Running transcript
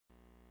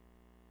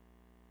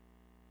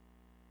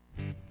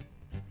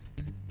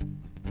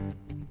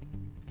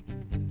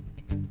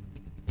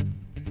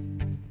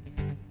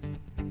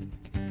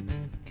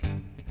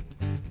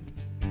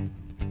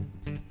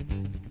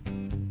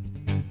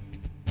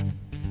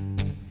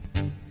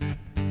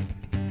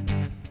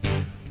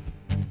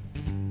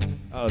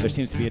Oh, there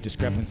seems to be a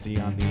discrepancy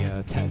on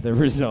the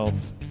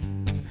results.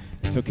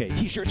 It's okay.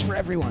 T-shirts for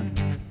everyone.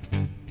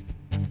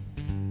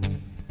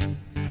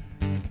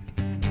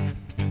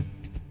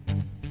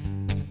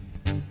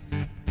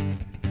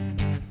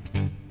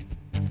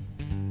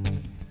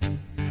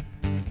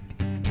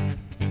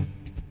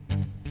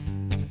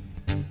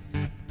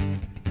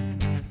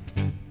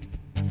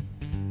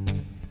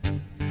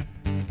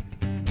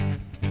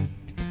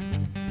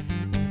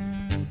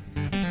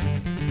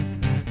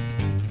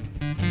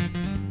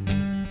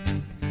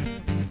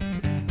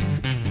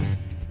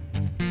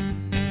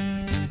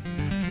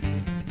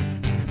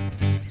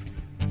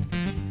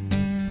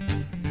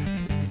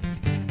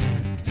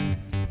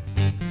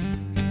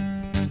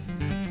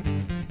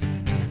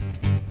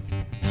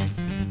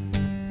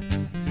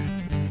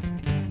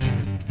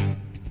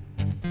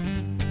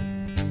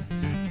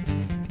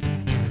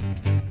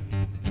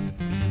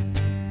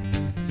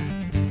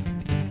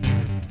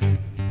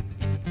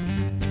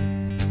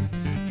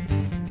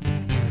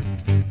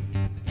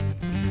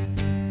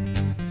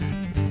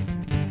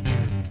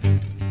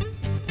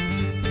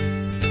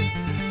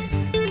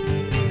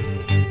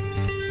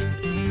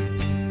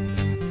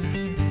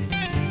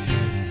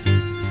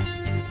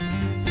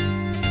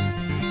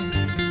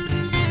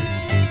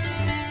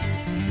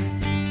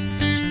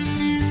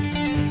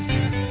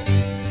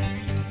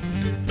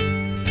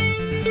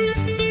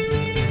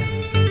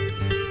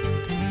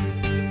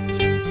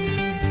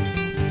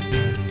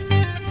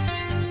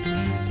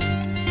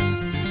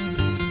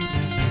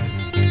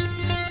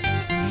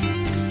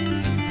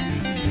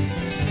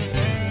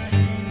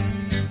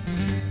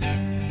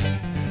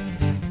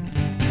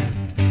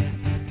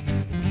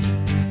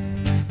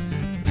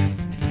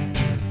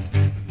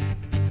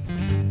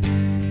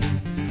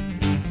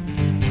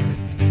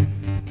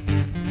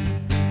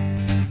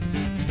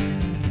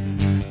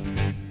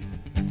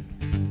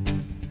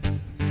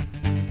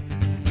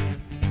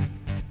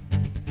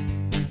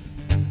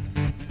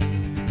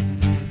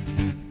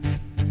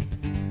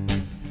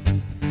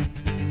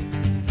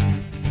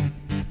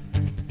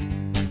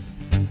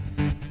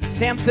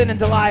 Samson and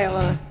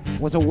Delilah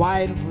was a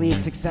widely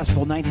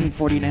successful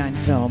 1949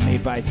 film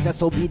made by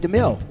Cecil B.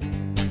 DeMille,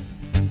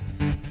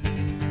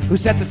 who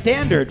set the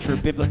standard for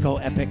biblical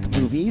epic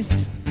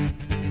movies.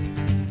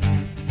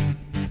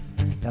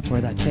 That's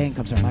where that saying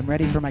comes from. I'm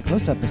ready for my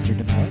close-up, Mr.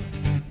 DeMille.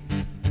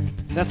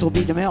 Cecil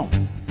B. DeMille.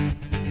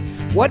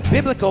 What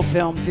biblical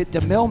film did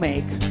DeMille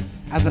make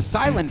as a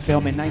silent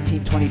film in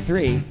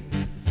 1923,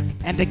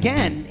 and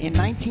again in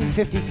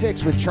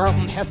 1956 with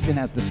Charlton Heston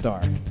as the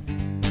star?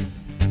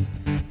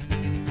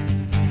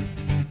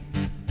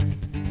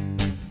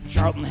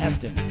 Charlton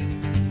Heston,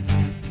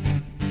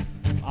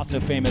 also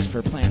famous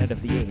for Planet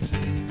of the Apes.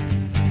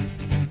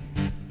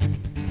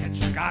 Get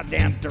your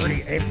goddamn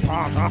dirty ape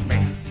paws off me.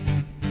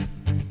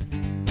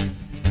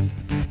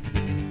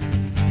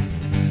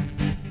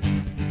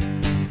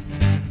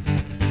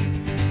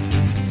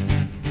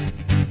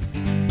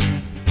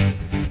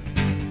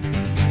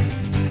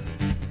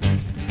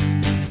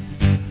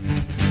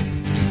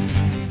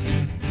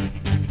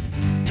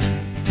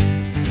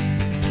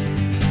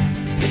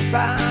 If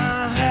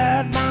I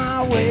had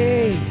my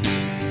way,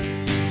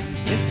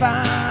 if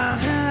I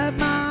had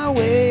my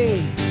way,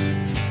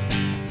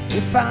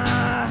 if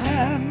I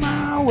had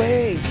my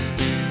way,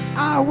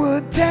 I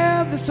would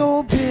tear this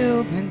old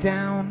building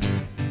down.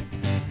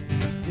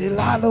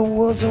 Delilah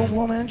was a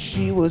woman,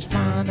 she was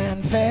fine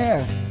and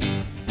fair,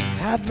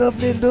 had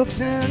lovely looks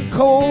and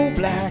coal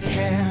black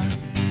hair.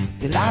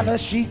 Delilah,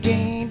 she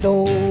gained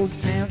old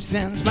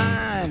Samson's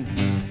mind.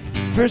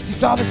 First he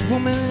saw this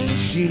woman,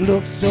 she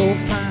looked so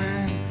fine.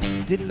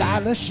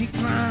 Delilah, she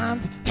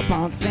climbed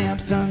upon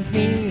Samson's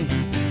knee.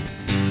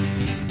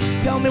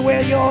 Tell me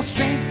where your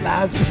strength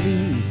lies,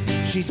 please.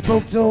 She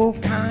spoke so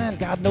kind,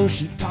 God knows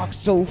she talked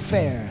so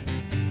fair.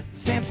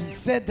 Samson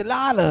said,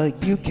 Delilah,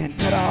 you can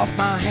cut off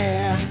my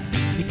hair,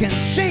 you can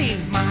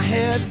shave my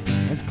head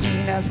as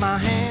clean as my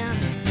hand.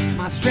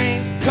 My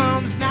strength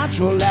comes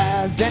natural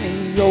as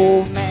any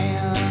old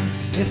man.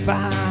 If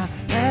I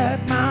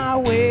had my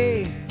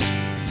way,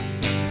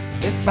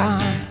 if I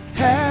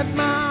had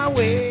my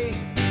way,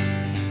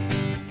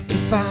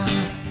 if I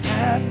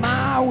had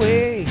my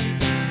way,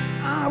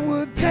 I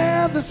would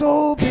tear this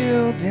old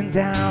building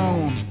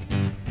down.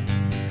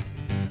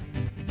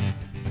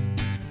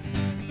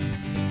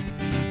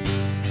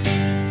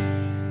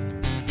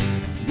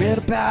 Read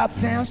about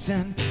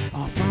Samson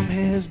all from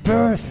his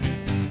birth,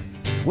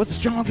 was the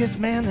strongest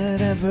man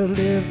that ever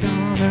lived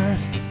on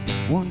earth.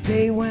 One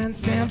day when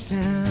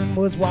Samson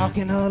was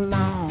walking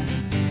along,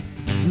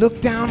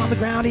 looked down on the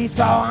ground, he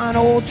saw an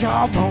old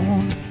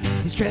jawbone.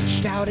 He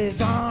stretched out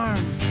his arm,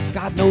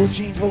 God knows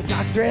chains broke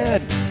like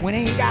thread. When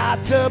he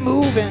got to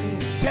moving,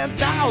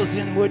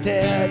 10,000 were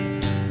dead.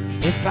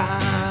 If I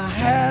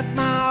had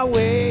my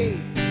way,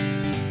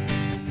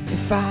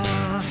 if I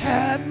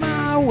had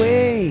my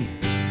way,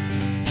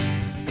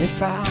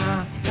 if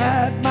I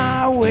had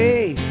my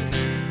way,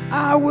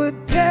 I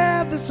would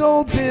tear this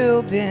old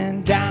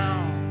building down.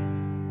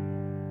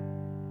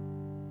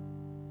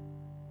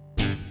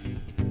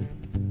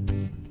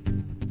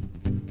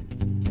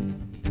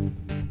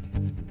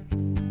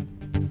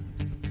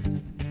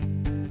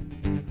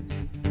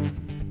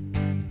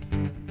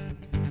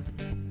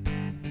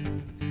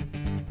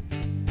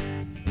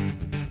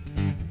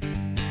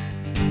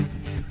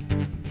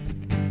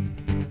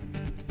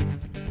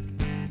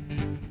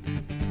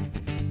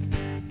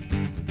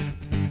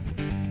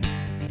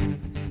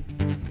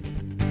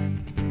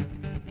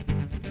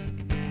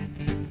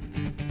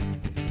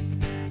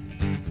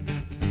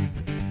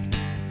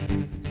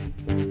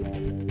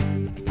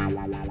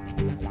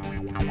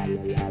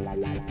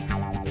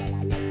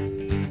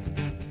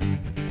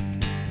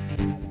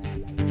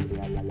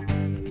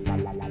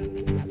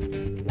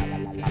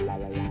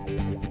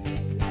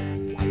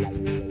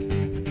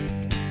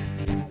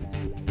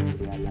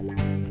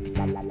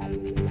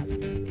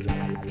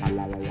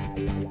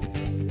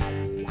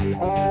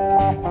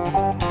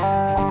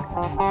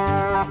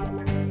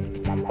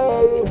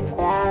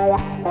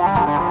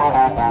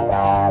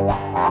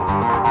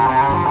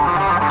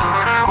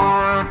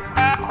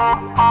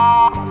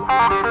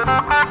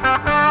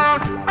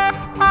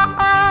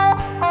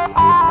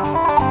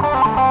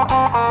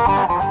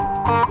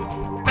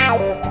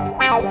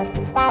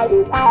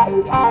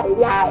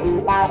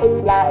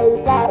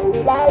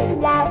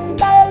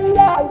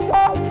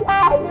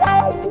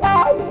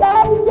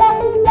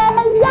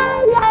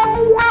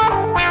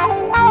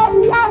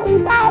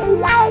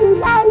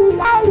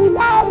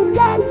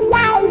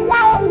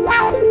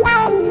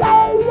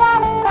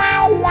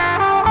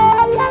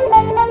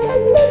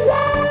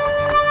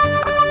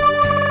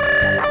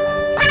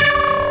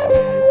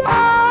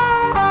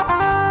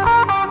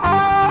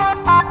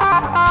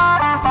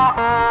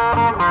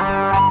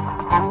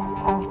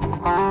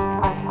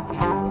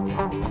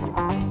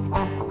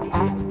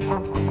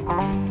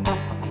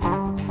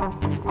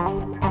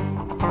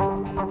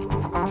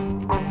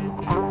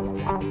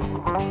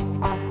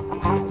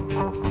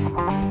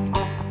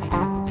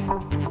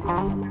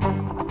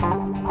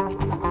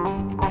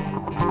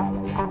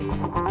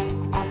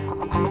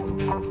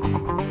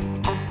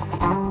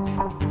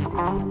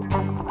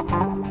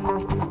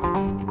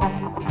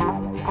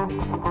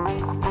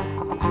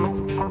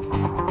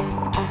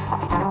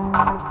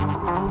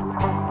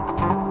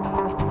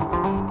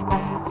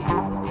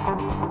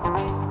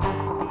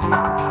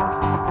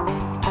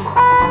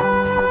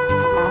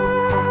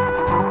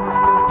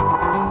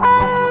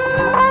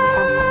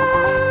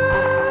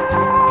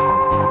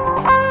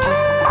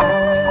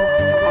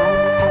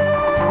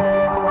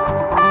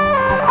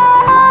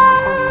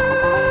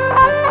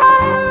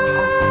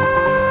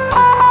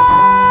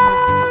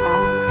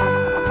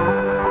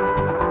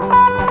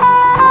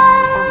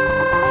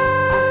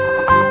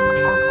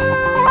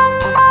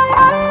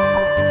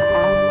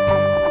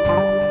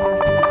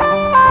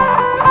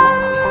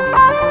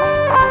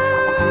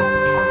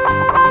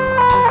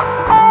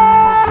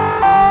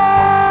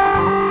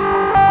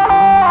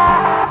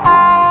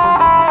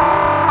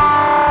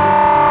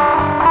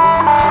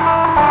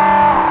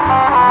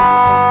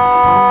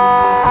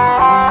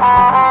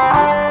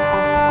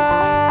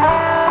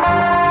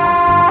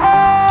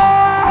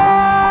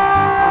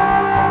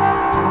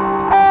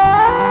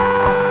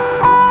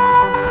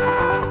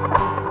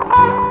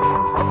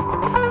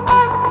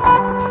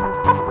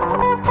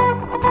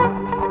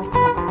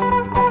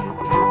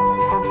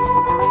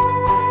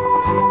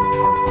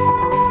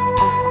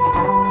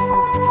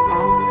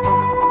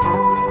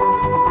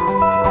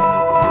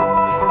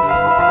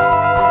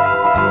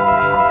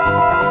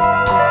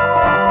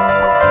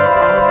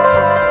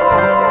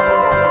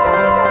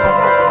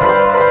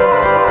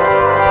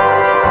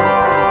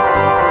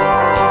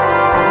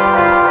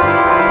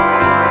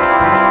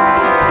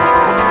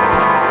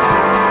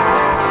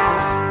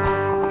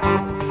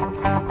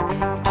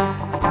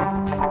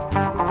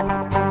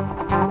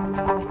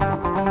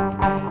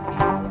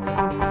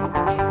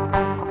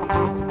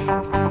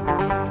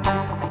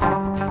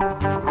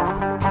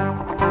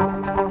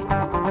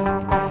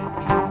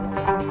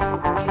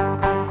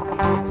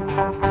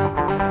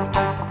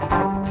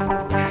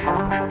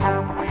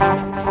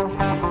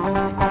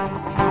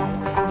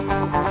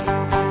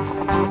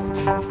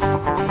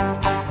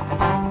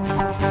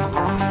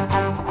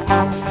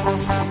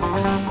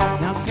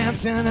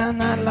 Samson and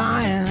that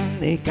lion,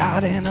 they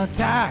got in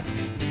attack.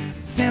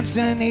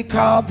 Samson, he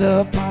crawled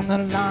up on the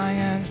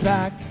lion's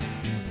back.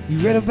 You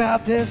read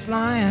about this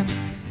lion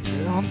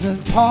on the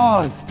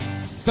paws.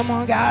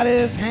 Someone got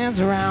his hands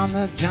around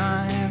the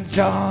giant's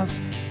jaws.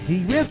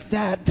 He ripped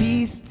that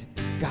beast,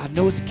 God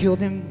knows he killed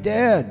him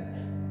dead.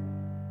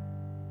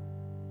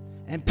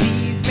 And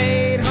bees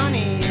made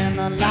honey in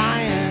the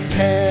lion's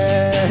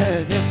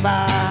head. If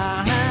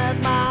I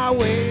had my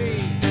way,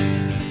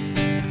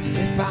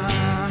 if I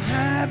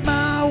had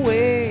my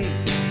way,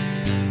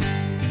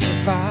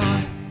 if I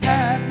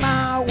had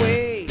my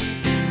way,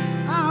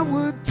 I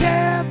would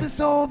tear this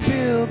old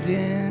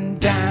building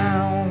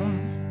down.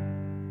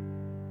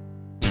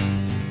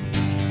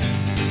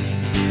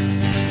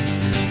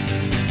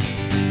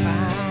 If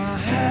I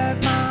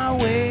had my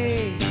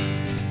way,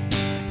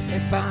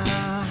 if I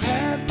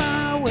had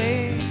my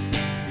way,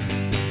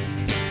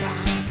 if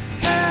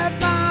I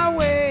had my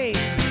way,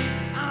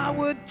 I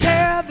would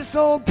tear this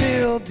old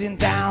building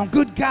down.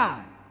 Good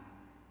God.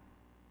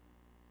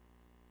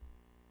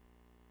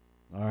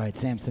 All right,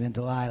 Samson and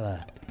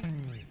Delilah.